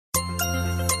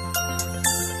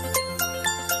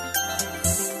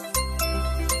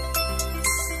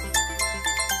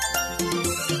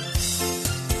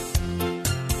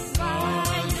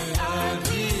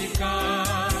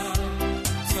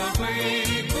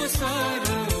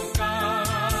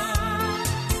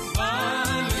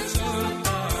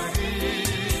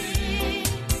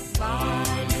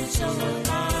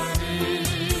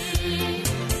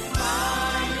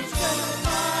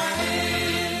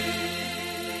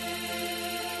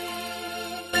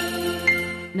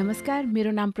नमस्कार,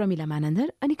 मेरो नाम प्रमिला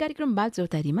मानन्दर अनि कार्यक्रम बाल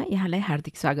चौतारीमा यहाँलाई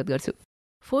हार्दिक स्वागत गर्छु।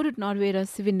 फोरुट नर्वे र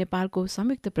सिभिन नेपालको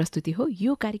संयुक्त प्रस्तुति हो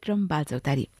यो कार्यक्रम बाल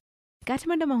चौतारी।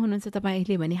 काठमाडौँमा हुनुहुन्छ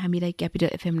तपाईँले भने हामीलाई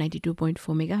क्यापिटल एफएम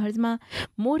 92.4 मेगाहर्जमा,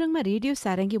 मोरङमा रेडियो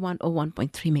सारङ्गी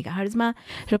 101.3 मेगाहर्जमा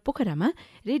र पोखरामा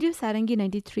रेडियो सारङ्गी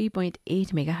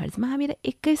 93.8 मेगाहर्जमा हामीलाई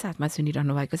एकैसाथमा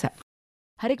सुनिरहनु भएको छ।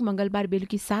 हरेक मंगलबार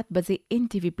बेलुकी 7 बजे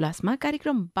एनटिभी प्लसमा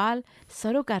कार्यक्रम बाल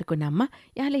सरोकारको नाममा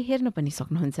यहाँले हेर्न पनि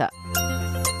सक्नुहुन्छ।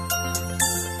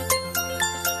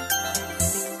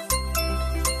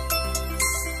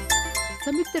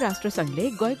 संयुक्त राष्ट्र संघले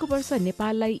गएको वर्ष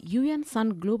नेपाललाई UN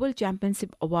sun global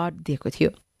championship award दिएको थियो,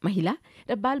 महिला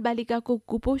र बालबालिकाको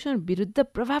कुपोषण विरुद्ध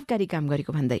प्रभावकारी काम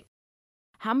गरेको भन्दै।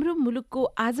 हाम्रो मुलुकको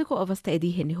आजको अवस्था यदि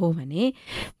हेर्ने हो भने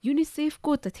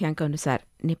युनिसेफको तथ्याङ्क अनुसार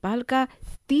नेपालका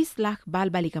 30 लाख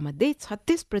बालबालिका मध्ये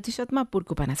 36%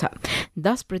 पुर्कुपना छ,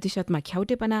 10%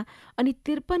 ख्याउटेपना अनि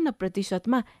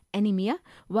 53% एनिमिया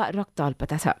वा रक्त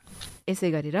अल्पता छ।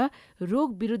 यसै गरेर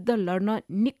रोग विरुद्ध लड्न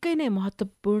निकै नै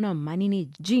महत्त्वपूर्ण मानिने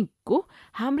जिंकको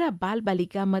हाम्रा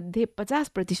बालबालिका मध्ये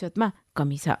 50%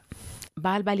 कमी छ।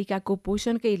 बालबालिकाको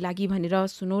पोषणकै लागि भनेर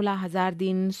सुनौला 1000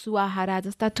 दिन, सुआहारा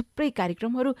जस्ता थुप्रै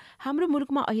कार्यक्रमहरू हाम्रो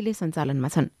मुलुकमा अहिले सञ्चालनमा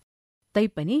छन्।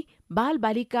 तैपनि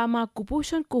बालबालिकामा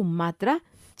कुपोषणको मात्रा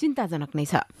चिन्ताजनक नै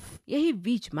छ। यही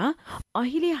बीचमा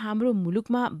अहिले हाम्रो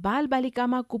मुलुकमा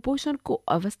बालबालिकामा कुपोषणको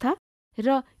अवस्था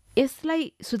र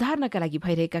यसलाई सुधार्नका लागि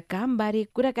भइरहेका कामबारे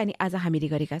कुराकानी आज हामीले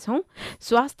गरेका छौं।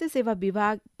 स्वास्थ्य सेवा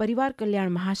विभाग परिवार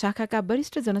कल्याण महाशाखाका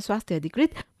वरिष्ठ जनस्वास्थ्य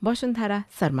अधिकृत वसुन्धरा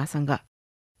शर्मासँग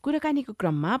कुराकानीको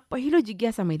क्रममा पहिलो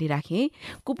जिज्ञासा मैले राखेँ,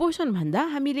 कुपोषण भन्दा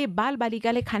हामीले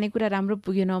बालबालिकाले खानेकुरा राम्रो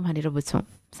पुगेन भनेर बुझ्छौँ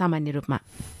सामान्य रूपमा,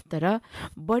 तर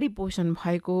बढी पोषण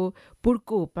भएको,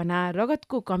 पुर्कोपना,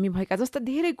 रगतको कमी भएका जस्ता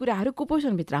धेरै कुराहरू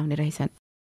कुपोषणभित्र आउने रहेछन्।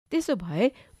 त्यसो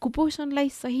भए कुपोषणलाई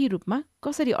सही रूपमा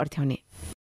कसरी अर्थ्याउने?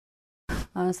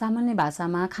 सामान्य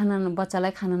भाषामा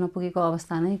बच्चालाई खान नपुगेको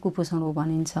अवस्था नै कुपोषण हो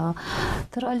भनिन्छ।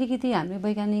 तर अलिकति हामीले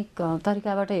वैज्ञानिक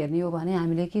तरिकाबाट हेर्ने हो भने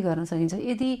हामीले के गर्न सकिन्छ,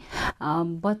 यदि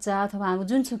बच्चा अथवा हाम्रो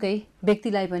जुनसुकै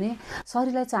व्यक्तिलाई पनि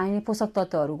शरीरलाई चाहिने पोषक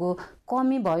तत्त्वहरूको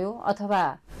कमी भयो अथवा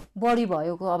बढी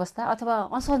भएको अवस्था अथवा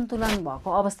असन्तुलन भएको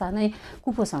अवस्था नै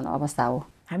कुपोषण अवस्था हो।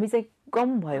 हामी चाहिँ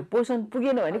कम भयो, पोषण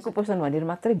पुगेन भने कुपोषण भनेर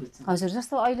मात्रै बुझ्छौँ। हजुर,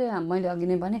 जस्तो अहिले मैले अघि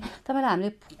नै भने तपाईँलाई हामीले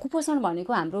कुपोषण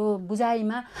भनेको हाम्रो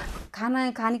बुझाइमा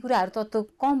खानेकुराहरू तत्त्व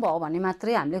कम भयो भने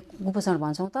मात्रै हामीले कुपोषण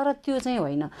भन्छौँ, तर त्यो चाहिँ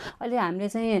होइन। अहिले हामीले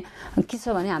चाहिँ के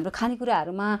छ भने हाम्रो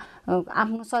खानेकुराहरूमा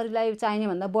आफ्नो शरीरलाई चाहिने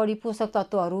भन्दा बढी पोषक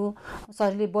तत्त्वहरू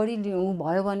शरीरले बढी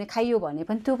भयो भने खाइयो भने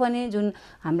पनि त्यो पनि जुन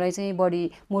हामीलाई चाहिँ बढी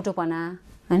मोटोपना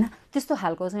हैन त्यस्तो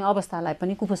खालको चाहिँ अवस्थालाई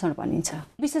पनि कुपोषण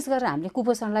भनिन्छ। विशेष गरेर हामीले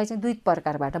कुपोषणलाई चाहिँ दुई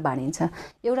प्रकारबाट बाँडिन्छ।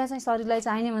 एउटा चाहिँ शरीरलाई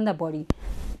चाहिने भन्दा बढी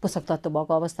पोषक तत्त्व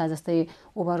भएको अवस्था, जस्तै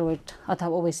ओभरवेट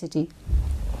अथवा ओबेसिटी,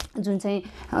 जुन चाहिँ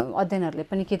अध्ययनहरूले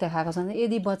पनि के देखाएको छ,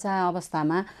 यदि बच्चा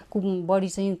अवस्थामा बढी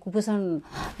चाहिँ कुपोषण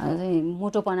चाहिँ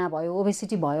मोटोपना भयो,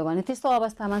 ओबेसिटी भयो भने त्यस्तो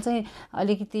अवस्थामा चाहिँ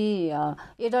अलिकति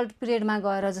एडल्ट पिरियडमा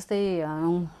गएर जस्तै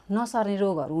नसर्ने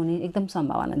रोगहरू हुने एकदम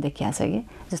सम्भावना देखिएको छ कि,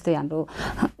 जस्तै हाम्रो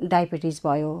डायबिटिज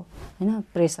भयो हैन,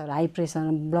 प्रेसर, हाई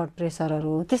प्रेसर, ब्लड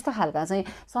प्रेसरहरू, त्यस्तो खालका चाहिँ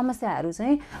समस्याहरू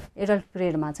चाहिँ एडल्ट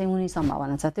पिरियडमा चाहिँ हुने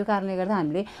सम्भावना छ। त्यो कारणले गर्दा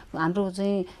हामीले हाम्रो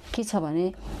चाहिँ के छ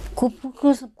भने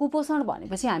कुपोषण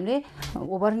भनेपछि हामीले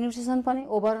ओभर न्युट्रिसन पनि,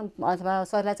 ओभर अथवा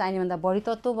शरीरलाई चाहिने भन्दा बढी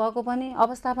तत्त्व भएको पनि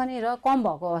अवस्था पनि र कम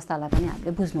भएको अवस्थालाई पनि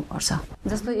हामीले बुझ्नुपर्छ।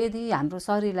 जस्तो यदि हाम्रो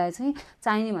शरीरलाई चाहिँ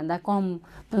चाहिने भन्दा कम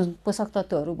पोषक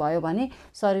तत्त्वहरू भयो भने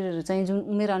शरीर चाहिँ जुन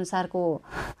उमेर अनुसारको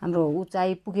हाम्रो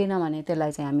उचाइ पुगेन भने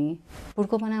त्यसलाई चाहिँ हामी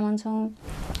पुर्कोपना भन्छौँ।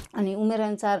 अनि उमेर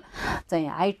अनुसार चाहिँ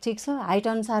हाइट ठिक छ, हाइट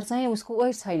अनुसार चाहिँ उसको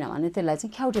वेट छैन भने त्यसलाई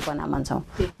चाहिँ ख्याउटेपना भन्छौँ।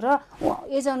 र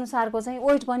एज अनुसारको चाहिँ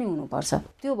वेट पनि हुनुपर्छ।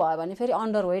 त्यो भयो भने फेरि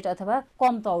अन्डर वेट अथवा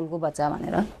कम तौलको बच्चा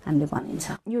भनेर हामीले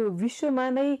भनिन्छ। यो विश्वमा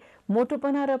नै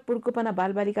मोटोपना र पुर्कोपना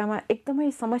बालबालिकामा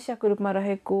एकदमै समस्याको रूपमा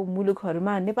रहेको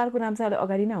मुलुकहरूमा नेपालको नाम चाहिँ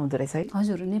अगाडि नै आउँदो रहेछ है।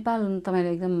 हजुर, नेपाल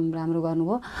तपाईँले एकदम राम्रो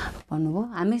गर्नुभयो, भन्नुभयो।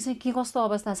 हामी चाहिँ के कस्तो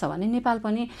अवस्था छ भने नेपाल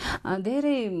पनि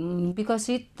धेरै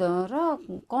विकसित र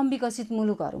कम विकसित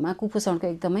मुलुकहरूमा कुपोषणको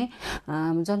एकदमै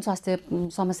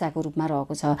जनस्वास्थ्य समस्याको रूपमा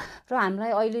रहेको छ। र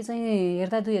हामीलाई अहिले चाहिँ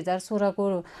हेर्दा 2016को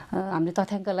हामीले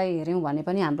तथ्याङ्कलाई हेऱ्यौँ भने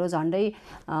पनि हाम्रो झन्डै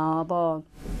अब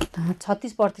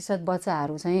 36%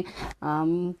 बच्चाहरू चाहिँ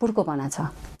पुर्कोपना छ।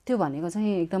 त्यो भनेको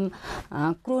चाहिँ एकदम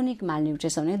क्रोनिक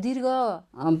मालन्युट्रिसन, दीर्घ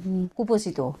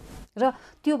कुपोषित हो। र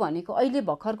त्यो भनेको अहिले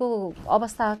भर्खरको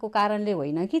अवस्थाको कारणले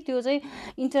होइन कि त्यो चाहिँ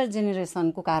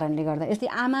इन्टरजेनेरेसनको कारणले गर्दा। यस्तै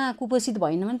आमा कुपोषित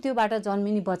भएन भने त्योबाट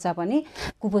जन्मिने बच्चा पनि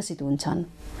कुपोषित हुन्छन्।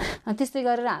 त्यस्तै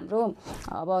गरेर हाम्रो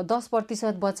अब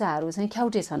 10% बच्चाहरू चाहिँ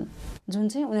ख्याउटे छन्, जुन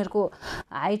चाहिँ उनीहरूको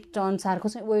हाइट अनुसारको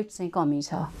चाहिँ वेट चाहिँ कमी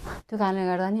छ। त्यो कारणले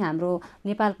गर्दा नि हाम्रो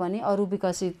नेपाल पनि अरू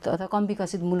विकसित अथवा कम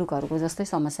विकसित मुलुकहरूको जस्तै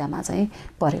समस्यामा चाहिँ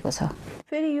परेको छ।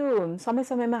 फेरि यो समय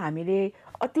समयमा हामीले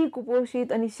अति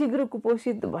कुपोषित अनि शीघ्र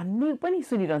कुपोषित भन्ने पनि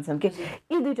सुनिरहन्छौँ कि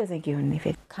यी दुईटा चाहिँ के हुन्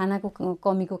फेरि? खानाको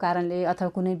कमीको कारणले अथवा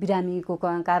कुनै बिरामीको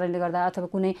कारणले गर्दा अथवा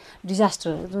कुनै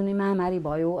डिजास्टर जुनै महामारी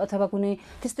भयो अथवा कुनै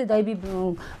त्यस्तै दैवी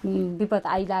विपद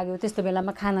आइलाग्यो, त्यस्तो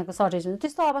बेलामा खानाको सर्टेज हुन्छ।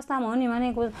 त्यस्तो अवस्थामा हो नि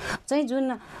भनेको चाहिँ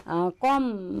जुन कम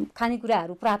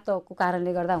खानेकुराहरू प्राप्तको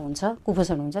कारणले गर्दा हुन्छ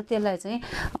कुपोषण हुन्छ, त्यसलाई चाहिँ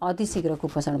अतिशीघ्र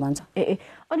कुपोषण भन्छ।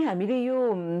 अनि हामीले यो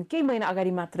केही महिना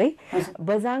अगाडि मात्रै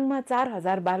बझाङमा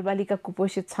 4000 बालबालिका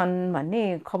कुपोषित छन् भन्ने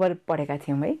खबर पढेका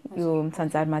थियौँ है, यो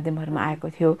सञ्चार माध्यमहरूमा आएको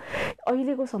थियो।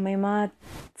 अहिलेको समयमा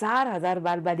 4000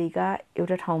 बालबालिका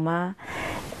एउटा ठाउँमा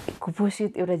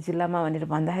कुपोषित एउटा जिल्लामा भनेर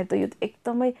भन्दाखेरि त यो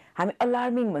एकदमै हामी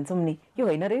अलार्मिङ भन्छौँ नि, यो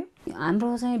होइन र?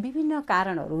 हाम्रो चाहिँ विभिन्न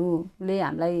कारणहरूले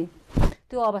हामीलाई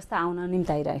त्यो अवस्था आउन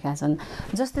निम्ताइरहेका छन्।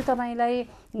 जस्तै तपाईँलाई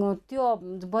त्यो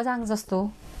बझाङ जस्तो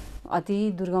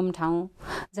अति दुर्गम ठाउँ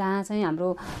जहाँ चाहिँ हाम्रो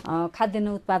खाद्यान्न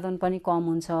उत्पादन पनि कम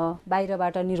हुन्छ,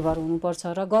 बाहिरबाट निर्भर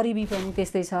हुनुपर्छ र गरिबी पनि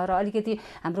त्यस्तै छ र अलिकति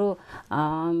हाम्रो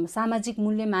सामाजिक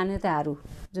मूल्य मान्यताहरू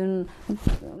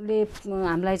जुनले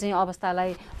हामीलाई चाहिँ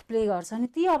अवस्थालाई प्ले गर्छ नि,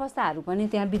 ती अवस्थाहरू पनि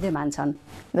त्यहाँ विद्यमान छन्।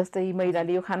 जस्तै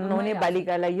महिलाले यो खानु नहुने,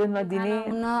 बालिकालाई यो नदिने,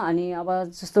 अनि अब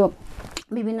जस्तो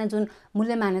विभिन्न जुन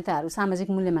मूल्य मान्यताहरू सामाजिक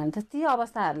मूल्य मान्यता, ती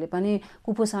अवस्थाहरूले पनि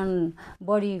कुपोषण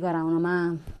बढी गराउनमा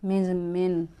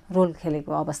मेन रोल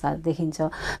खेलेको अवस्था देखिन्छ।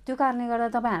 त्यो कारणले गर्दा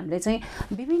तपाईँ हामीले चाहिँ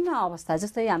विभिन्न अवस्था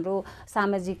जस्तै हाम्रो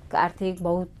सामाजिक आर्थिक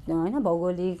होइन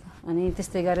भौगोलिक अनि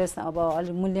त्यस्तै गरेर अब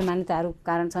अलिक मूल्य मान्यताहरू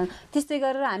कारण छन्। त्यस्तै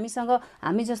गरेर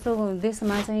हामी जस्तो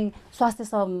देशमा चाहिँ स्वास्थ्य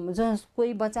जो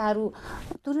कोही बच्चाहरू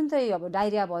तुरुन्तै अब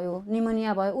डायरिया भयो,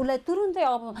 निमोनिया भयो, उसलाई तुरुन्तै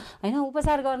अब होइन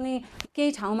उपचार गर्ने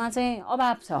केही ठाउँमा चाहिँ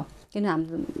अभाव छ। किन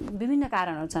हाम्रो विभिन्न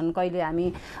कारणहरू छन्। कहिले हामी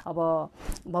अब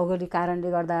भौगोलिक कारणले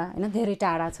गर्दा होइन धेरै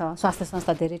टाढा छ, स्वास्थ्य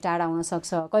संस्था धेरै टाढा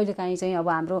हुनसक्छ। कहिलेकाहीँ चाहिँ अब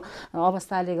हाम्रो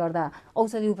अवस्थाले गर्दा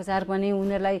औषधि उपचार पनि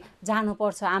उनीहरूलाई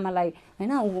जानुपर्छ, आमालाई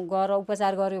होइन गएर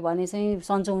उपचार गर्यो भने चाहिँ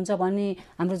सन्चो हुन्छ भन्ने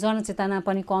हाम्रो जनचेतना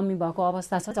पनि कमी भएको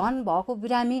अवस्था छ। झन् भएको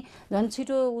बिरामी झन्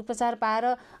छिटो उपचार पाएर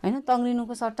होइन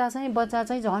तङ्ग्रिनुको सट्टा चाहिँ बच्चा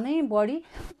चाहिँ झनै बढी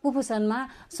कुपोषणमा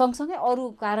सँगसँगै अरू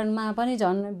कारणमा पनि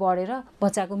झन् बढेर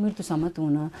बच्चाको मृत्युसम्म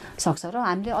हुन सक्छ। र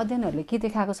हामीले अध्ययनहरूले के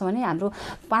देखाएको छ भने हाम्रो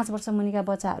 5 वर्ष मुनिका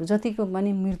बच्चाहरू जतिको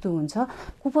पनि मृत्यु हुन्छ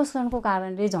कुपोषणको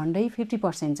कारणले झन्डै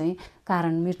 50% चाहिँ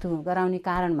मृत्यु गराउने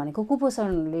कारण भनेको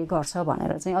कुपोषणले गर्छ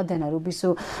भनेर चाहिँ अध्ययनहरू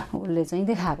विश्वले चाहिँ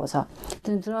देखाएको छ।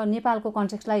 र नेपालको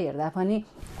कन्टेक्स्टलाई हेर्दा पनि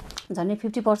झन्डै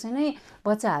 50% नै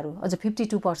बच्चाहरू, अझ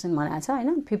 52% भनेको छ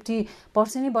होइन,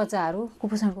 50% नै बच्चाहरू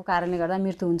कुपोषणको कारणले गर्दा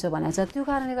मृत्यु हुन्छ भनेको छ। त्यो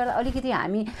कारणले गर्दा अलिकति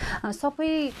हामी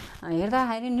सबै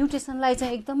हेर्दाखेरि न्युट्रिसनलाई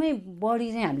चाहिँ एकदमै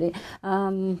बढी चाहिँ हामीले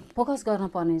फोकस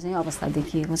गर्नुपर्ने चाहिँ अवस्था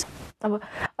देखिएको छ। अब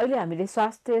अहिले हामीले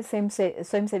स्वास्थ्य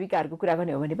स्वयंसेविकाहरूको कुरा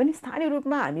गर्ने हो भने पनि स्थानीय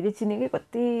रूपमा हामीले चिनेकै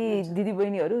कति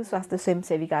दिदीबहिनीहरू स्वास्थ्य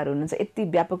स्वयंसेविकाहरू हुनुहुन्छ, यति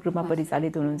व्यापक रूपमा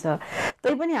परिचालित हुनुहुन्छ।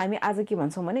 तैपनि हामी आज के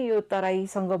भन्छौँ भने यो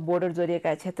तराईसँग बोर्डर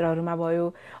जोडिएका क्षेत्रहरूमा भयो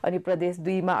अनि प्रदेश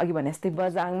 2 मा अघि भने जस्तै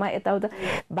बझाङमा यताउता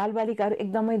बालबालिकाहरू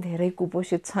एकदमै धेरै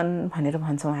कुपोषित छन् भनेर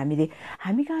भन्छौँ।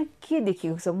 हामी कहाँ के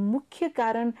देखिएको छ? मुख्य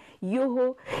कारण यो हो,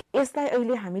 यसलाई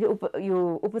अहिले हामीले यो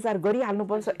उपचार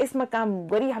गरिहाल्नुपर्छ, यसमा काम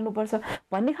गरिहाल्नुपर्छ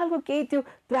भन्ने खालको केही त्यो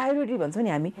प्रायोरिटी भन्छौँ नि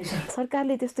हामी,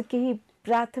 सरकारले त्यस्तो केही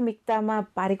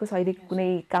प्राथमिकतामा पारेको छ अहिले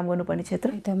कुनै काम गर्नुपर्ने क्षेत्र?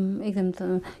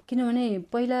 एकदम किनभने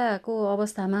पहिलाको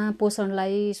अवस्थामा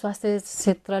पोषणलाई स्वास्थ्य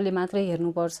क्षेत्रले मात्रै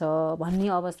हेर्नुपर्छ भन्ने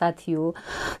अवस्था थियो।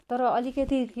 तर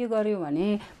अलिकति के गर्यो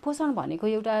भने पोषण भनेको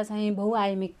एउटा चाहिँ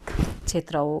बहुआयामिक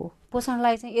क्षेत्र हो।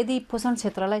 पोषणलाई चाहिँ यदि पोषण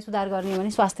क्षेत्रलाई सुधार गर्ने भने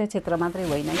स्वास्थ्य क्षेत्र मात्रै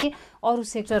होइन कि अरू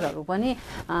सेक्टरहरू पनि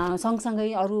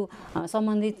सँगसँगै अरू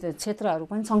सम्बन्धित क्षेत्रहरू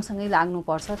पनि सँगसँगै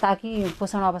लाग्नुपर्छ ताकि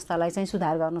पोषण अवस्थालाई चाहिँ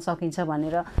सुधार गर्न सकिन्छ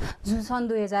भनेर जुन सन्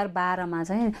 2012 मा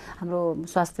चाहिँ हाम्रो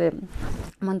स्वास्थ्य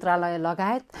मन्त्रालय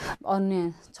लगायत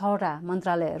अन्य 6वटा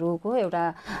मन्त्रालयहरूको एउटा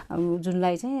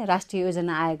जुनलाई चाहिँ राष्ट्रिय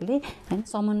योजना आयोगले होइन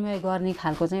समन्वय गर्ने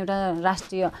खालको चाहिँ एउटा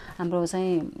राष्ट्रिय हाम्रो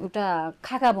चाहिँ एउटा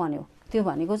खाका बन्यो त्यो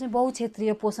भनेको चाहिँ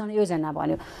बहुक्षेत्रीय पोषण योजना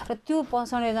भन्यो र त्यो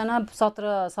पोषण योजना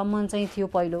 17सम्म चाहिँ थियो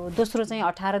पहिलो, दोस्रो चाहिँ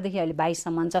 18 देखि अहिले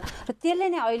 22सम्म छ र त्यसले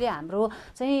नै अहिले हाम्रो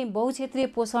चाहिँ बहुक्षेत्रीय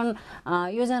पोषण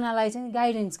योजनालाई चाहिँ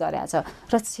गाइडेन्स गरेको छ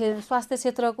र स्वास्थ्य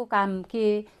क्षेत्रको काम के,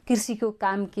 कृषिको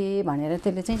काम के भनेर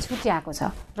त्यसले चाहिँ छुट्याएको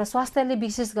छ र स्वास्थ्यले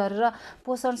विशेष गरेर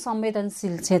पोषण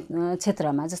संवेदनशील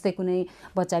क्षेत्रमा जस्तै कुनै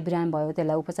बच्चा बिरामी भयो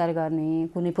त्यसलाई उपचार गर्ने,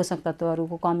 कुनै पोषक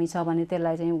तत्त्वहरूको कमी छ भने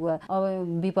त्यसलाई चाहिँ अब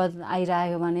विपद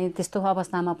आइरह्यो भने त्यस्तो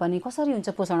अवस्थामा पनि कसरी हुन्छ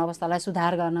पोषण अवस्थालाई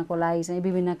सुधार गर्नको लागि चाहिँ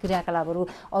विभिन्न क्रियाकलापहरू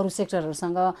अरू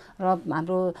सेक्टरहरूसँग र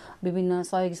हाम्रो विभिन्न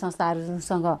सहयोगी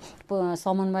संस्थाहरूसँग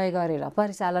समन्वय गरेर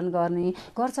परिचालन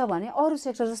गर्छ भने अरू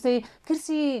सेक्टर जस्तै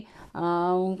कृषि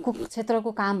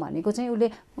क्षेत्रको काम भनेको चाहिँ उसले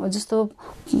जस्तो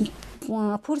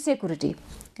फुड सेक्युरिटी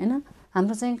हैन,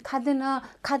 हाम्रो चाहिँ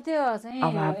खाद्य चाहिँ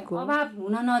अभाव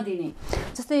हुन नदिने,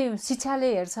 जस्तै शिक्षाले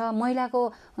हेर्छ महिलाको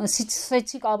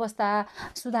शैक्षिक अवस्था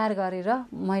सुधार गरेर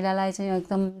महिलालाई चाहिँ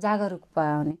एकदम जागरुक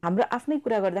पाउने। हाम्रो आफ्नै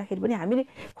कुरा गर्दाखेरि पनि हामीले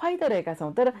खुवाइ त रहेका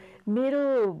छौँ, तर मेरो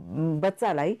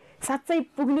बच्चालाई साँच्चै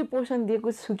पुग्ने पोषण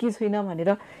दिएको छु कि छैन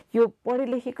भनेर यो पढे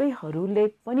लेखेकैहरूले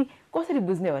पनि कसरी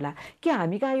बुझ्ने होला? के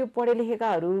हामी कहाँ यो पढे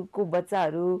लेखेकाहरूको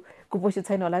बच्चाहरू कुपोषित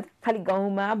छैन होला? खालि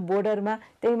गाउँमा बोर्डरमा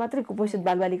त्यही मात्रै कुपोषित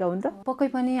बालबालिका हुन् त? पक्कै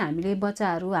पनि हामीले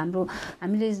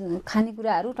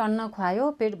खानेकुराहरू टन्न खुवायो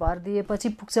पेट भर दिएपछि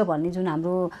पुग्छ भन्ने जुन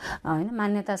हाम्रो हैन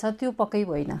मान्यता छ त्यो पक्कै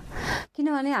होइन।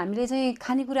 किनभने हामीले चाहिँ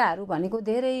खानेकुराहरू भनेको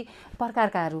धेरै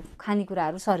प्रकारकाहरू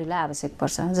खानेकुराहरू शरीरलाई आवश्यक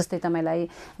पर्छ। जस्तै तपाईँलाई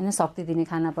हैन शक्ति दिने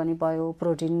खाना पनि भयो,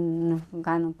 प्रोटिन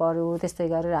खानु पर्यो, त्यस्तै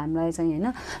गरेर हामीलाई चाहिँ हैन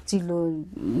चिल्लो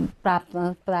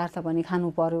पदार्थ पनि खानु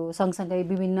पर्यो, सँगसँगै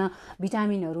विभिन्न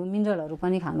भिटामिनहरू मिनरलहरू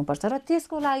पनि खानुपर्छ र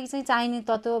त्यसको लागि चाहिँ चाहिने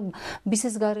तत्त्व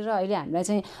विशेष गरेर अहिले हामीलाई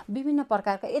चाहिँ विभिन्न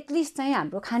प्रकारका एटलिस्ट चाहिँ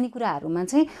हाम्रो खानेकुराहरूमा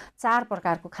चाहिँ 4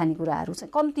 प्रकारको खानेकुराहरू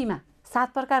चाहिँ कम्तीमा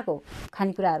 7 प्रकारको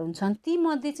खानेकुराहरू हुन्छन्।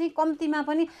 तीमध्ये चाहिँ कम्तीमा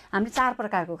पनि हामीले 4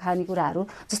 प्रकारको खानेकुराहरू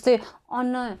जस्तै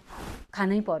अन्न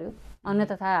खानै पर्यो, अन्न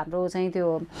तथा हाम्रो चाहिँ त्यो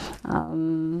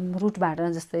रुटबाट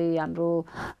जस्तै हाम्रो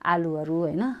आलुहरू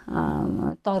हैन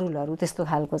तरुलहरू त्यस्तो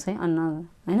खालको चाहिँ अन्न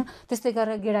हैन, त्यस्तै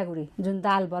गरेर गेडागुडी जुन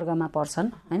दाल वर्गमा पर्छन्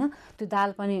हैन त्यो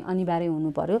दाल पनि अनिवार्य हुनु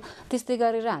पर्यो। त्यस्तै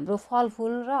गरेर हाम्रो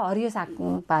फलफुल र हरियो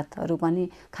सागपातहरू पनि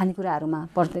खानेकुराहरूमा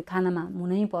खानामा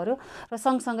हुनै पर्यो र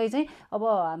सँगसँगै चाहिँ अब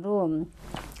हाम्रो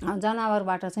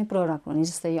जनावरबाट चाहिँ प्रोडक्ट हुने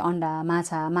जस्तै अन्डा,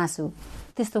 माछा, मासु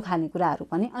त्यस्तो खानेकुराहरू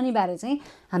पनि अनिवार्य चाहिँ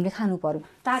हामीले खानु पर्यो।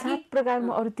 7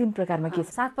 प्रकारमा अरू 3 प्रकारमा के छ?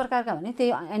 7 प्रकारका भने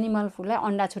त्यही एनिमल फुडलाई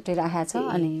अन्डा छुट्टै राखेको छ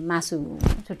अनि मासु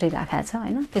छुट्टै राखेको छ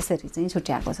हैन, त्यसरी चाहिँ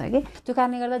छुट्याएको छ कि। त्यो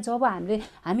कारणले गर्दा जब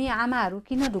हामी आमाहरू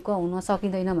किन ढुक्क हुन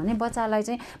सकिँदैन भने बच्चालाई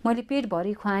चाहिँ मैले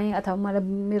पेटभरि खुवाएँ अथवा मलाई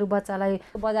मेरो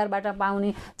बच्चालाई बजारबाट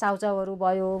पाउने चाउचाउहरू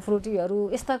भयो, फ्रुटीहरू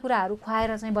यस्ता कुराहरू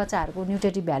खुवाएर चाहिँ बच्चाहरूको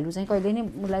न्युट्रिटिभ भ्यालु चाहिँ कहिले नै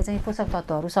उसलाई चाहिँ पोषक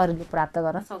तत्त्वहरू शरीरले प्राप्त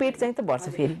गर्न सक्दैन। पेट चाहिँ त भर्छ,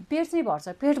 फेरि पेट चाहिँ भर्छ।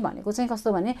 पेट भनेको चाहिँ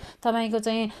कस्तो भने तपाईँको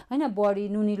चाहिँ होइन बढी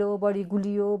नुनिलो, बढी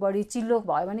गुलियो, बढी चिल्लो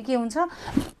भयो भने के हुन्छ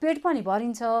पेट पनि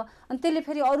भरिन्छ अनि त्यसले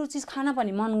फेरि अरू चिज खान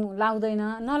पनि मन लाग्दैन।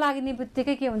 नलाग्ने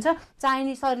बित्तिकै के हुन्छ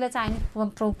चाहिने शरीरलाई चाहिने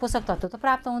पोषक तत्त्व त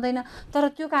प्राप्त हुँदैन। तर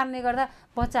त्यो कारणले गर्दा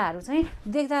बच्चाहरू चाहिँ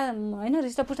देख्दा होइन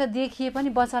हृष्टपुष्ट देखिए पनि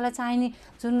बच्चालाई चाहिने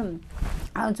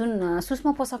जुन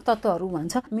सूक्ष्म पोषक तत्त्वहरू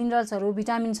भन्छ मिनरल्सहरू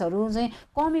भिटामिन्सहरू चाहिँ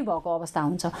कमी भएको अवस्था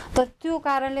हुन्छ। तर त्यो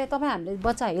कारणले हामीले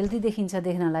बच्चा हेल्दी देखिन्छ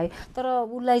देख्नलाई, तर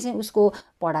उसलाई चाहिँ उसको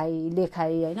पढाइ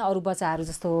लेखाइ होइन अरू बच्चाहरू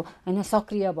जस्तो होइन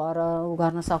सक्रिय भएर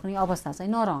गर्न सक्ने अवस्था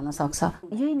चाहिँ नरहन सक्छ।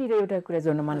 यहीँनिर एउटा कुरा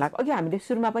जोड्न मन लाग्यो। अघि हामीले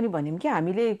सुरुमा पनि भन्यौँ कि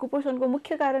हामीले कुपोषणको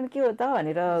मुख्य कारण के हो त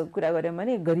भनेर कुरा गऱ्यौँ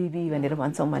भने गरिबी भनेर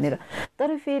भन्छौँ भनेर,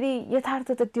 तर फेरि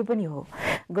यथार्थ त त्यो पनि हो,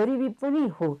 गरिबी पनि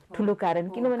हो ठुलो कारण।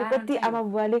 किनभने कति आमा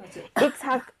बुवाले एक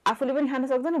छाक आफूले पनि खान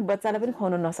सक्दैन, बच्चालाई पनि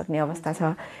खुवाउन नसक्ने अवस्था छ।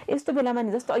 यस्तो बेलामा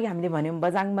नि जस्तो अघि हामीले भन्यौँ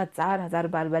बजाङमा 4000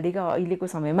 बालबालिका अहिलेको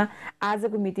समयमा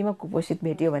आजको मितिमा कुपोषित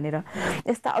भेटियो भनेर,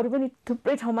 यस्ता अरू पनि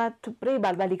थुप्रै ठाउँमा थुप्रै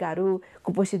बालबालिकाहरू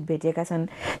कुपोषित भेटिएका छन्।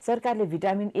 सरकारले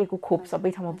भिटामिन ए को खोप सबै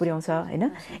ठाउँमा पुर्याउँछ होइन,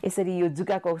 यसरी यो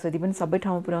जुकाको औषधि पनि सबै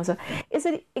ठाउँमा पुर्याउँछ।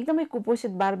 यसरी एकदमै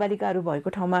कुपोषित बालबालिकाहरू भएको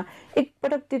ठाउँमा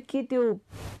एकपटक त्यो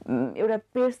एउटा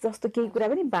पेस्ट जस्तो केही कुरा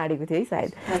पनि बाँडेको थियो है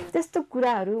सायद, त्यस्तो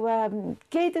कुराहरू वा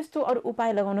केही त्यस्तो अरू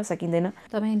उपाय लगाउन सकिँदैन?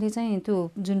 तपाईँले चाहिँ त्यो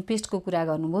जुन पेस्टको कुरा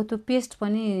गर्नुभयो त्यो पेस्ट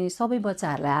पनि सबै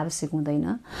बच्चाहरूलाई आवश्यक हुँदैन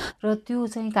र त्यो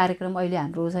चाहिँ कार्यक्रम अहिले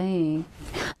हाम्रो चाहिँ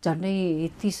झन्डै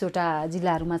 30वटा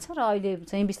जिल्लाहरूमा छ र अहिले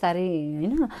चाहिँ बिस्तारै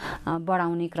होइन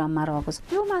बढाउने क्रममा रहेको छ।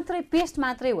 त्यो मात्रै पेस्ट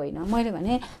मात्रै होइन, मैले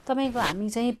भने तपाईँको हामी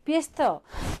चाहिँ पेस्ट त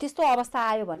त्यस्तो अवस्था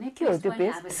आयो भने के हो त्यो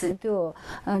पेस्ट? त्यो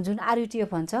जुन आरयुटिएफ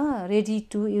भन्छ ready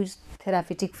to use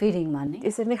therapeutic feeding भन्ने,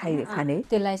 यसरी नै खाने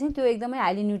त्यसलाई चाहिँ त्यो एकदमै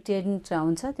हाइली न्युट्रिएन्ट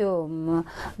हुन्छ। त्यो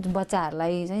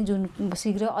बच्चाहरूलाई चाहिँ जुन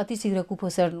अति शीघ्र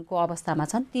कुपोषणको अवस्थामा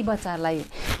छन् ती बच्चाहरूलाई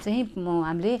चाहिँ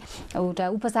हामीले एउटा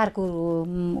उपचारको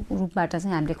रूपबाट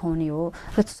चाहिँ हामीले हामीले खुवाउने हो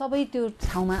र सबै त्यो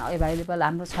ठाउँमा एभाइलेबल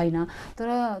हाम्रो छैन। तर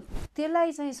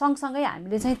त्यसलाई चाहिँ सँगसँगै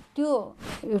हामीले चाहिँ त्यो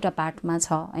एउटा पार्टमा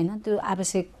छ होइन, त्यो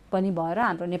आवश्यक पनि भएर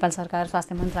हाम्रो नेपाल सरकार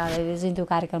स्वास्थ्य मन्त्रालयले चाहिँ त्यो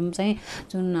कार्यक्रम चाहिँ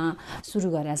जुन सुरु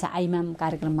गरेको छ, आइमाम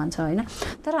कार्यक्रम भन्छ होइन।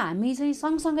 तर हामी चाहिँ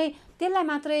सँगसँगै त्यसलाई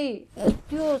मात्रै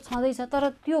त्यो छँदैछ, तर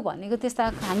त्यो भनेको त्यस्ता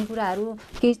खानेकुराहरू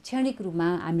केही क्षणिक रूपमा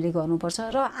हामीले गर्नुपर्छ।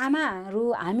 र आमाहरू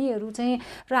हामीहरू चाहिँ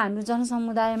र हाम्रो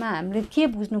जनसमुदायमा हामीले के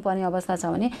बुझ्नुपर्ने अवस्था छ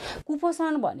भने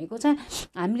कुपोषण भनेको चाहिँ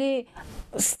हामीले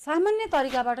सामान्य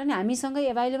तरिकाबाट नि हामीसँगै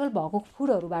एभाइलेबल भएको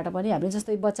फुडहरूबाट पनि हामीले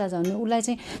जस्तै बच्चा जन्मे उसलाई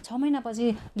चाहिँ 6 महिनापछि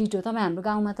लिटो, तपाईँ हाम्रो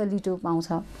गाउँमा त लिटो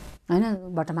पाउँछ होइन,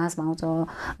 भटमास पाउँछ,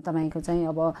 तपाईँको चाहिँ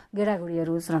अब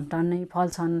गेडागुडीहरू टन्नै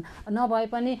फल्छन्, नभए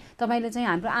पनि तपाईँले चाहिँ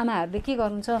हाम्रो आमाहरूले के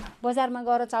गर्नुहुन्छ बजारमा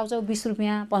गएर चाउचाउ 20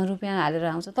 रुपियाँ 15 रुपियाँ हालेर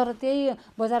आउँछ। तर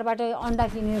त्यही बजारबाट अन्डा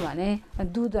किन्यो भने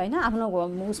दुध होइन आफ्नो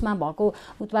उसमा भएको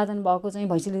उत्पादन भएको चाहिँ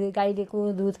भैँसीले गाईलेको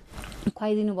दुध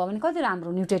खुवाइदिनु भयो भने कति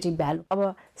राम्रो न्युट्रिटिभ भ्यालु। अब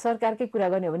सरकारकै कुरा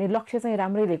गर्ने हो भने लक्ष्य चाहिँ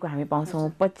राम्रै लिएको हामी पाउँछौँ।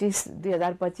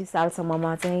 2025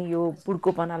 सालसम्ममा चाहिँ यो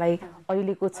पुड्कोपनालाई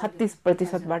अहिलेको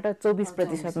 36%बाट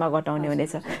 24%मा घटाउने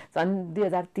भनेछ। सन्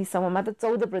 2030सम्ममा त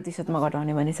 14%मा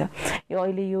घटाउने भनेछ। यो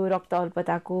अहिले यो रक्त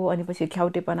अल्पताको अनि पछि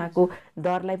ख्याउटेपनाको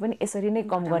दरलाई पनि यसरी नै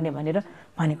कम गर्ने भनेर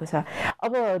भनेको छ।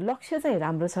 अब लक्ष्य चाहिँ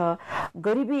राम्रो छ,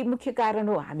 गरिबी मुख्य कारण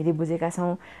हो हामीले बुझेका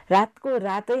छौँ। रातको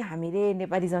रातै हामीले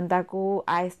नेपाली जनताको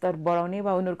आय स्तर बढाउने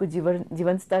वा उनीहरूको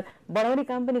जीवनस्तर बढाउने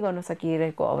काम पनि गर्न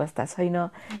सकिरहेको अवस्था छैन।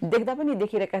 देख्दा पनि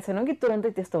देखिरहेका छैनौँ कि तुरन्तै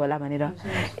त्यस्तो होला भनेर।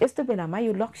 यस्तो बेलामा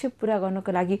यो लक्ष्य पुरा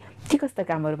गर्नको लागि के कस्ता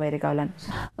कामहरू भइरहेका होलान्?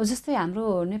 जस्तै हाम्रो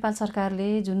नेपाल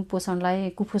सरकारले जुन पोषणलाई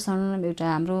कुपोषण एउटा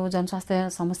हाम्रो जनस्वास्थ्य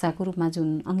समस्याको रूपमा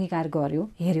जुन अङ्गीकार गर्यो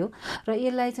हेऱ्यो र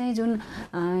यसलाई चाहिँ जुन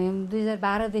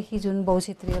 2012देखि जुन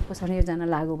बहुक्षेत्रीय पोषण योजना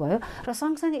लागू भयो र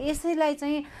सँगसँगै यसैलाई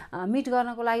चाहिँ मिट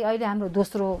गर्नको लागि अहिले हाम्रो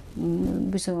दोस्रो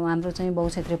हाम्रो चाहिँ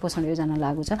बहुक्षेत्रीय पोषण योजना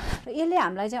लागू छ र यसले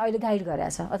हामीलाई चाहिँ अहिले गाइड गरेको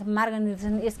छ अथवा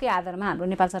मार्गनिर्देशन यसकै आधारमा हाम्रो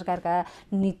नेपाल सरकारका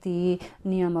नीति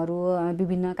नियमहरू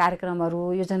विभिन्न कार्यक्रमहरू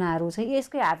योजनाहरू चाहिँ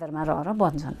यसकै आधारमा रहेर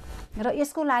बन्छन् र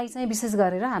यसको लागि चाहिँ विशेष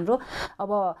गरेर हाम्रो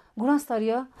अब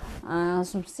गुणस्तरीय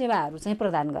सेवाहरू चाहिँ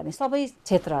प्रदान गर्ने सबै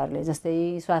क्षेत्रहरूले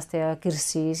जस्तै स्वास्थ्य,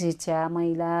 कृषि, शिक्षा,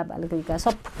 महिला बाल विकास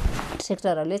सब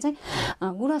सेक्टरहरूले चाहिँ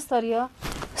गुणस्तरीय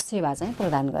सेवा चाहिँ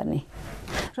प्रदान गर्ने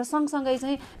र सँगसँगै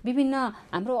चाहिँ विभिन्न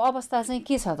हाम्रो अवस्था चाहिँ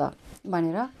के छ त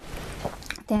भनेर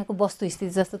त्यहाँको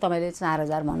वस्तुस्थिति जस्तो तपाईँले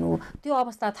 4000 भन्नुभयो त्यो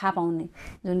अवस्था थाहा पाउने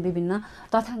जुन विभिन्न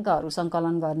तथ्याङ्कहरू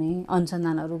सङ्कलन गर्ने,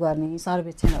 अनुसन्धानहरू गर्ने,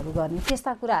 सर्वेक्षणहरू गर्ने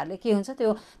त्यस्ता कुराहरूले के हुन्छ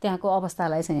त्यो त्यहाँको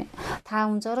अवस्थालाई चाहिँ थाहा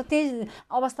हुन्छ र त्यही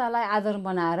अवस्थालाई आधार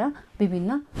बनाएर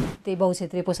विभिन्न त्यही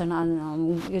बहुक्षेत्रीय पोषण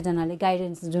योजनाले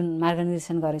गाइडेन्स जुन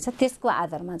मार्गनिर्देशन गरेछ त्यसको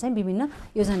आधारमा चाहिँ विभिन्न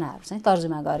योजनाहरू चाहिँ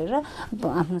तर्जुमा गरेर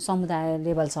आफ्नो समुदाय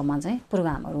लेभलसम्म चाहिँ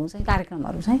प्रोग्रामहरू चाहिँ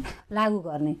कार्यक्रमहरू चाहिँ लागू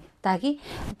गर्ने ताकि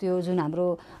त्यो जुन हाम्रो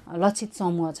लक्षित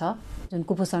समूह छ जुन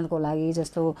कुपोषणको लागि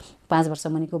जस्तो 5 वर्ष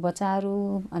मुनिको बच्चाहरू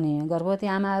अनि गर्भवती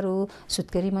आमाहरू,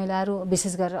 सुत्केरी महिलाहरू,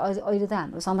 विशेष गरेर अहिले त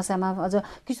हाम्रो समस्यामा अझ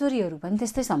किशोरीहरू पनि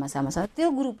त्यस्तै समस्यामा छ। त्यो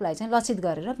ग्रुपलाई चाहिँ लक्षित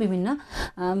गरेर विभिन्न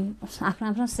आफ्नो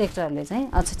आफ्नो सेक्टरले चाहिँ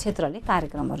क्षेत्रले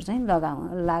कार्यक्रमहरू चाहिँ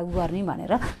लागू गर्ने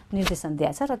भनेर निर्देशन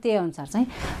दिएको छ र त्यही अनुसार चाहिँ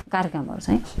कार्यक्रमहरू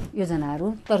चाहिँ योजनाहरू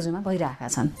तर्जुमा भइरहेका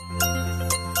छन्।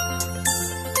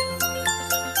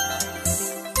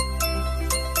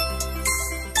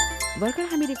 भर्खर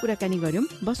हामीले कुराकानी गर्यौं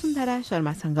वसुन्धरा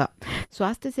शर्मासँग।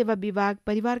 स्वास्थ्य सेवा विभाग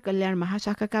परिवार कल्याण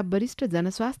महाशाखाका वरिष्ठ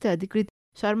जनस्वास्थ्य अधिकृत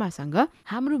शर्मासँग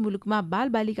हाम्रो मुलुकमा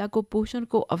बालबालिकाको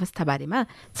पोषणको अवस्था बारेमा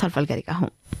छलफल गरेका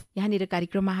हौं। यहाँनिर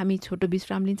कार्यक्रममा हामी छोटो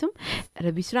विश्राम लिन्छौं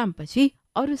र विश्रामपछि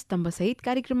अरू स्तम्भसहित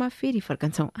कार्यक्रममा फेरि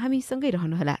फर्कन्छौं। हामी सँगै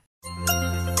रहनुहोला।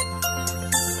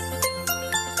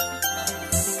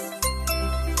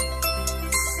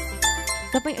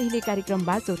 तपाईँ अहिले कार्यक्रम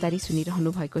बाल चौतारी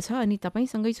सुनिरहनु भएको छ अनि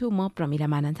तपाईँसँगै छु म प्रमिला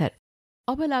मानन्धर।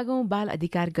 अब लागौं बाल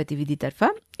अधिकार गतिविधितर्फ।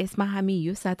 यसमा हामी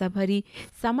यो साताभरि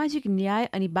सामाजिक न्याय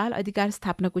अनि बाल अधिकार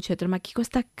स्थापनाको क्षेत्रमा के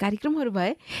कस्ता कार्यक्रमहरू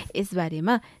भए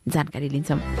यसबारेमा जानकारी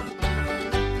लिन्छौं।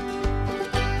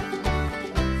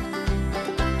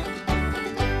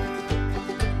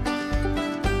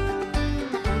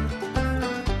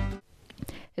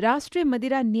 राष्ट्रिय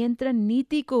मदिरा नियन्त्रण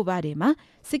नीतिको बारेमा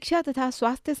शिक्षा तथा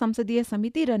स्वास्थ्य संसदीय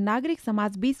समिति र नागरिक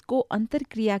समाज बीचको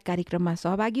अन्तर्क्रिया कार्यक्रममा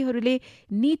सहभागीहरूले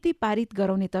नीति पारित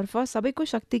गराउनेतर्फ सबैको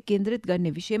शक्ति केन्द्रित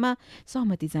गर्ने विषयमा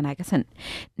सहमति जनाएका छन्।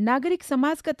 नागरिक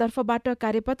समाजका तर्फबाट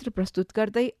कार्यपत्र प्रस्तुत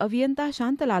गर्दै अभियन्ता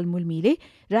शान्तलाल मुल्मीले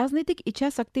राजनैतिक इच्छा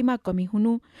शक्तिमा कमी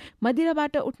हुनु,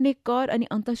 मदिराबाट उठ्ने कर अनि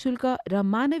अन्तशुल्क र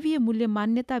मानवीय मूल्य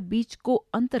मान्यता बीचको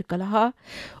अन्तर्कलह,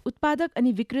 उत्पादक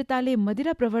अनि विक्रेताले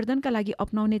मदिरा प्रवर्धनका लागि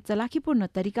अपनाउने लगाउने चलाखीपूर्ण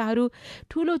तरिकाहरू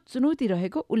ठूलो चुनौती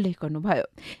रहेको उल्लेख गर्नुभयो।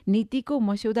 नीतिको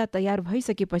मस्यौदा तयार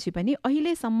भइसकेपछि पनि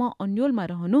अहिलेसम्म अन्योलमा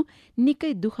रहनु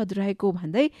निकै दुःखद रहेको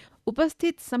भन्दै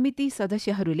उपस्थित समिति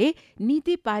सदस्यहरूले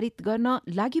नीति पारित गर्न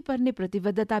लागि पर्ने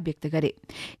प्रतिबद्धता व्यक्त गरे।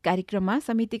 कार्यक्रममा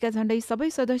समितिका झण्डै सबै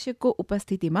सदस्यको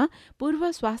उपस्थितिमा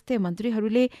पूर्व स्वास्थ्य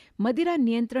मन्त्रीहरूले मदिरा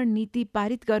नियन्त्रण नीति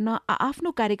पारित गर्न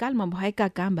आफ्नो कार्यकालमा भएका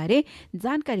कामबारे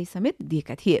जानकारी समेत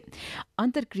दिएका थिए।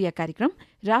 अन्तर्क्रिया कार्यक्रम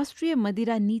राष्ट्रिय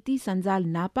मदिरा नीति सञ्जाल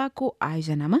नापाको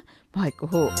आयोजनामा भएको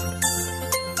हो।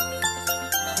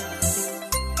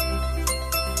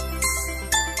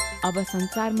 अब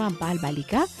संसारमा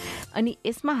बालबालिका अनि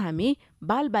यसमा हामी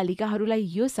बालबालिकाहरूलाई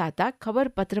यो साता खबर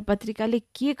पत्र पत्रिकाले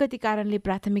के कति कारणले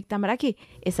प्राथमिकतामा राखे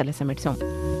यसैलाई समेट्छौं।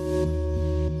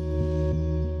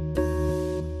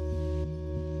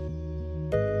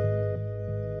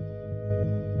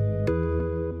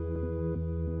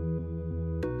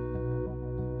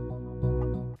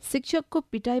 शिक्षकको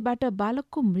पिटाईबाट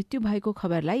बालकको मृत्यु भएको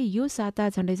खबरलाई यो साता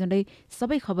झण्डै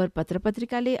सबै खबर पत्र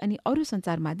पत्रिकाले अनि अरू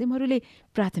सञ्चार माध्यमहरूले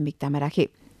प्राथमिकतामा राखे।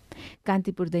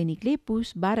 कान्तिपुर दैनिकले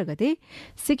पुष 12 गते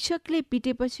शिक्षकले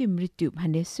पिटेपछि मृत्यु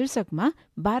भन्ने शीर्षकमा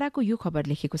 12 को यो खबर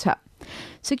लेखेको छ।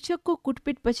 शिक्षकको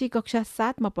कुटपिटपछि कक्षा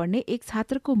 7 मा पढ्ने एक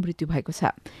छात्रको मृत्यु भएको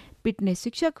छ। पिट्ने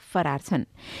शिक्षक फरार छन्।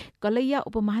 कलैया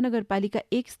उपमहानगरपालिका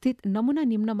 1 स्थित नमुना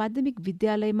निम्न माध्यमिक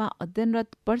विद्यालयमा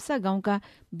अध्ययनरत पर्सा गाउँका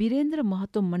वीरेन्द्र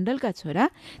महतो मण्डलका छोरा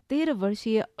 13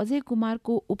 वर्षीय अजय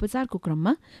कुमारको उपचारको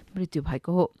क्रममा मृत्यु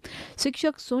भएको हो।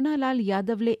 शिक्षक सोनालाल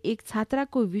यादवले एक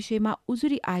छात्राको विषयमा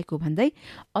उजुरी आएको भन्दै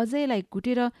अजयलाई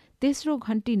कुटेर तेस्रो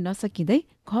घण्टी नसकिँदै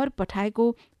घर पठाएको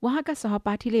उहाँका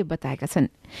सहपाठीले बताएका छन्।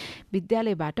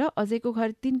 विद्यालयबाट अजयको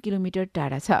घर 3 किलोमिटर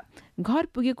टाढा छ। घर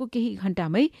पुगेको केही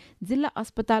घण्टामै जिल्ला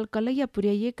अस्पताल कलैया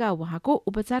पुर्याइएका उहाँको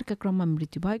उपचारका क्रममा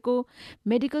मृत्यु भएको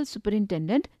मेडिकल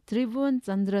सुपरिन्टेन्डेन्ट त्रिभुवन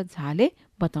चन्द्र झाले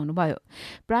बताउनुभयो।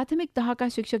 प्राथमिक तहका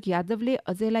शिक्षक यादवले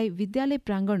अजयलाई विद्यालय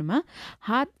प्राङ्गणमा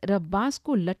हात र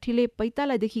बाँसको लट्ठीले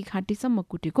पैतालादेखि घाँटीसम्म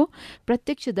कुटेको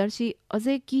प्रत्यक्षदर्शी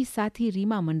अजयकी साथी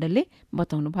रीमा मण्डलले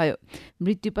बताउनुभयो।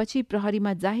 मृत्युपछि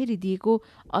प्रहरीमा जाहेरी दिएको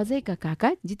अजयका काका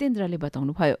जितेन्द्रले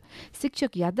बताउनुभयो।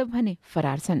 शिक्षक यादव भने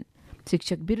फरार छन्।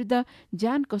 शिक्षक विरुद्ध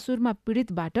जान कसुरमा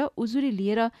पीडितबाट उजुरी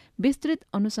लिएर विस्तृत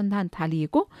अनुसन्धान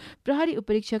थालिएको प्रहरी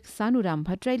उपरीक्षक सानुराम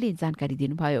भट्टराईले जानकारी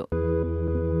दिनुभयो।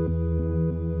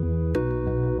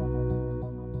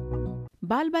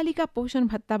 बालबालिका पोषण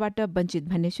भत्ताबाट वञ्चित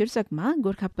भन्ने शीर्षकमा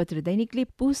गोरखापत्र दैनिकले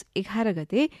पुष 11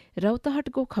 गते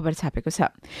रौतहटको खबर छापेको छ।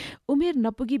 उमेर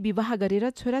नपुगी विवाह गरेर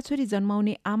छोराछोरी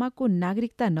जन्माउने आमाको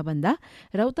नागरिकता नबन्दा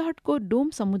रौतहटको डोम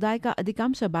समुदायका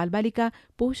अधिकांश बालबालिका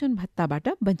पोषण भत्ताबाट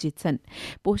वञ्चित छन्।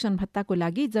 पोषण भत्ताको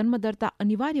लागि जन्मदर्ता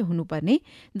अनिवार्य हुनुपर्ने,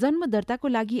 जन्मदर्ताको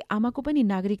लागि आमाको पनि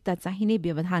नागरिकता चाहिने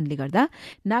व्यवधानले गर्दा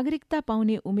नागरिकता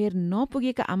पाउने उमेर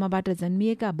नपुगेका आमाबाट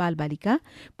जन्मिएका बालबालिका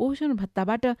पोषण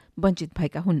भत्ताबाट वञ्चित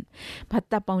भएका हुन्।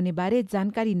 भत्ता पाउने बारे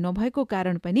जानकारी नभएको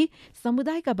कारण पनि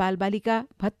समुदायका बालबालिका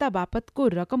भत्ता बापतको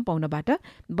रकम पाउनबाट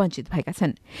वञ्चित भएका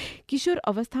छन्। किशोर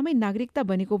अवस्थामै नागरिकता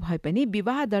बनेको भए पनि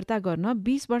विवाह दर्ता गर्न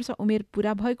 20 वर्ष उमेर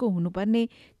पूरा भएको हुनुपर्ने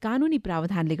कानूनी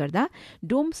प्रावधानले गर्दा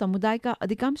डोम समुदायका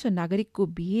अधिकांश नागरिकको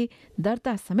बिहे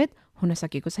दर्ता समेत हुन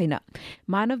सकेको छैन।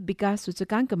 मानव विकास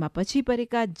सूचकाङ्कमा पछि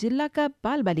परेका जिल्लाका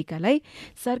बालबालिकालाई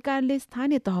सरकारले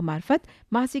स्थानीय तह मार्फत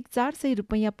मासिक 400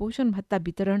 रुपैयाँ पोषण भत्ता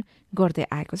वितरण गर्दै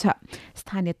आएको छ।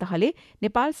 स्थानीय तहले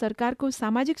नेपाल सरकारको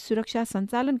सामाजिक सुरक्षा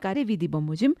सञ्चालन कार्यविधि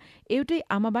बमोजिम एउटै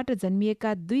आमाबाट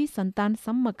जन्मिएका 2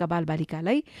 सन्तानसम्मका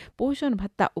बालबालिकालाई पोषण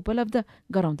भत्ता उपलब्ध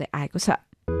गराउँदै आएको छ।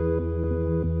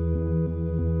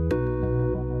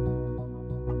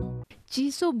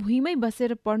 चिसो भुइँमै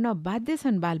बसेर पढ्न बाध्य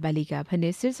छन् बालबालिका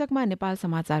भन्ने शीर्षकमा नेपाल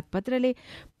समाचार पत्रले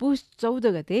पुष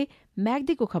 14 गते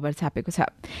म्याग्दीको खबर छापेको छ।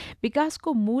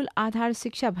 विकासको मूल आधार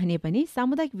शिक्षा भने पनि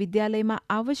सामुदायिक विद्यालयमा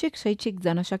आवश्यक शैक्षिक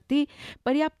जनशक्ति,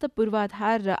 पर्याप्त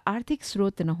पूर्वाधार र आर्थिक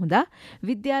स्रोत नहुँदा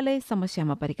विद्यालय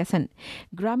समस्यामा परेका छन्।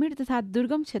 ग्रामीण तथा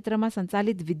दुर्गम क्षेत्रमा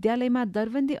सञ्चालित विद्यालयमा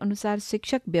दरबन्दी अनुसार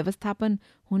शिक्षक व्यवस्थापन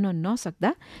हुन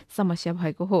नसक्दा समस्या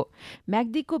भएको हो।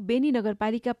 म्याग्दीको बेनी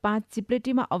नगरपालिका 5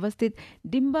 चिप्लेटीमा अवस्थित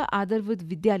डिम्ब आधारभूत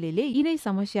विद्यालयले यिनै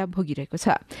समस्या भोगिरहेको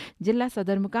छ। जिल्ला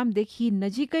सदरमुकामदेखि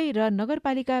नजिकै र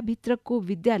नगरपालिका भित्रको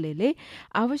विद्यालयले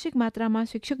आवश्यक मात्रामा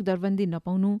शिक्षक दरबन्दी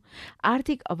नपाउनु,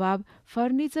 आर्थिक अभाव,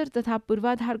 फर्निचर तथा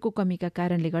पूर्वाधारको कमीका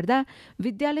कारणले गर्दा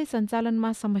विद्यालय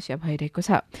सञ्चालनमा समस्या भइरहेको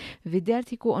छ।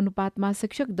 विद्यार्थीको अनुपातमा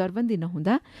शिक्षक दरबन्दी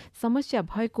नहुँदा समस्या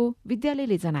भएको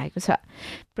विद्यालयले जनाएको छ।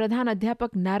 प्रधान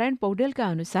अध्यापक नारायण पौडेलका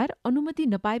अनुसार अनुमति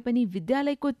नपाए पनि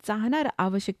विद्यालयको चाहना र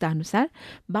आवश्यकता अनुसार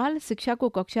बाल शिक्षाको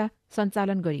कक्षा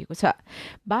सञ्चालन गरिएको छ।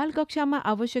 बाल कक्षामा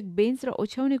आवश्यक बेन्च र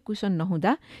ओछ्याउने कुसन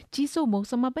नहुँदा चिसो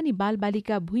मौसममा पनि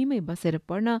बालबालिका भुइँमै बसेर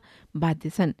पढ्न बाध्य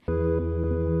छन्।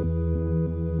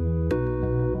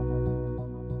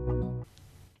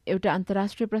 एउटा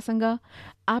अन्तर्राष्ट्रिय प्रसङ्ग,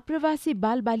 आप्रवासी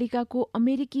बालबालिकाको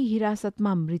अमेरिकी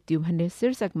हिरासतमा मृत्यु भन्ने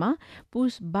शीर्षकमा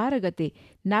पुस 12 गते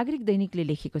नागरिक दैनिकले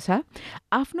लेखेको छ।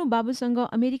 आफ्नो बाबुसँग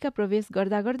अमेरिका प्रवेश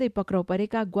गर्दा गर्दै पक्राउ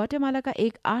परेका ग्वाटेमालाका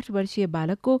एक 8 वर्षीय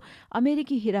बालकको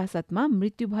अमेरिकी हिरासतमा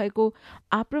मृत्यु भएको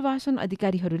आप्रवासन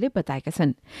अधिकारीहरूले बताएका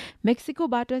छन्।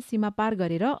 मेक्सिकोबाट सीमा पार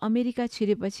गरेर अमेरिका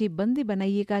छिरेपछि बन्दी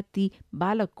बनाइएका ती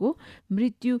बालकको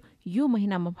मृत्यु यो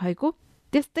महिनामा भएको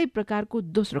त्यस्तै प्रकारको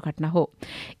दोस्रो घटना हो।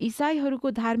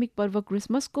 इसाईहरूको धार्मिक पर्व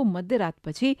क्रिसमसको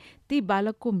मध्यरातपछि ती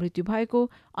बालकको मृत्यु भएको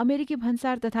अमेरिकी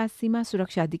भन्सार तथा सीमा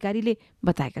सुरक्षा अधिकारीले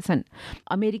बताएका छन्।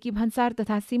 अमेरिकी भन्सार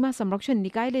तथा सीमा संरक्षण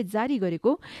निकायले जारी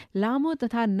गरेको लामो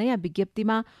तथा नयाँ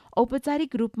विज्ञप्तिमा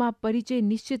औपचारिक रूपमा परिचय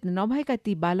निश्चित नभएका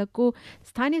ती बालकको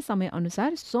स्थानीय समय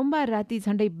अनुसार सोमबार राति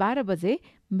झण्डै 12 बजे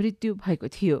मृत्यु भएको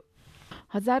थियो।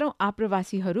 हजारौं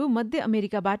आप्रवासीहरू मध्य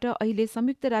अमेरिकाबाट अहिले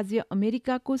संयुक्त राज्य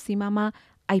अमेरिकाको सीमामा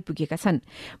आइपुगेका छन्।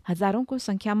 हजारौंको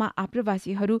संख्यामा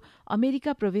आप्रवासीहरू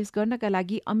अमेरिका प्रवेश गर्नका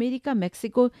लागि अमेरिका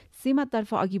मेक्सिको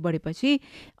सीमातर्फ अघि बढेपछि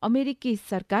अमेरिकी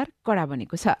सरकार कडा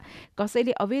बनेको छ।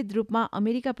 कसैले अवैध रूपमा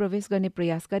अमेरिका प्रवेश गर्ने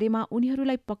प्रयास गरेमा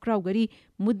उनीहरूलाई पक्राउ गरी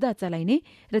मुद्दा चलाइने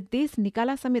र देश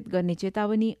निकाला समेत गर्ने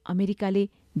चेतावनी अमेरिकाले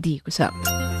दिएको छ।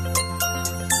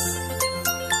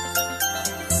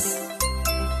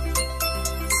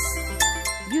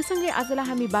 यो सँगै आजलाई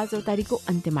हामी बाल चौतारीको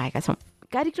अन्त्यमा आएका छौं।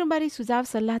 कार्यक्रमबारे सुझाव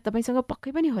सल्लाह तपाईसँग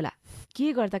पक्कै पनि होला।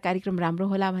 के गर्दा कार्यक्रम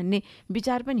राम्रो होला भन्ने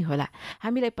विचार पनि होला।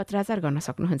 हामीलाई पत्राचार गर्न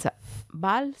सक्नुहुन्छ।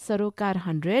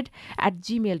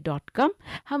 balsarocar100@gmail.com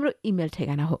हाम्रो इमेल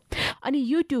ठेगाना हो। अनि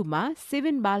युट्युबमा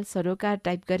 7 बाल सरोकार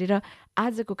टाइप गरेर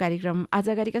आजको कार्यक्रम, आज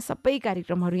गरेका सबै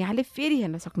कार्यक्रमहरू यहाँले फेरि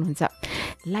हेर्न सक्नुहुन्छ।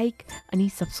 लाइक अनि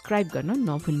सब्सक्राइब गर्न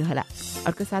नभुल्नुहोला।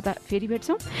 अर्को साता फेरि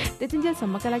भेट्छौँ।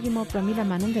 त्यतिन्जेलसम्मका लागि म प्रमिला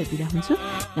मानन्द बिदा हुन्छु।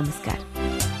 नमस्कार।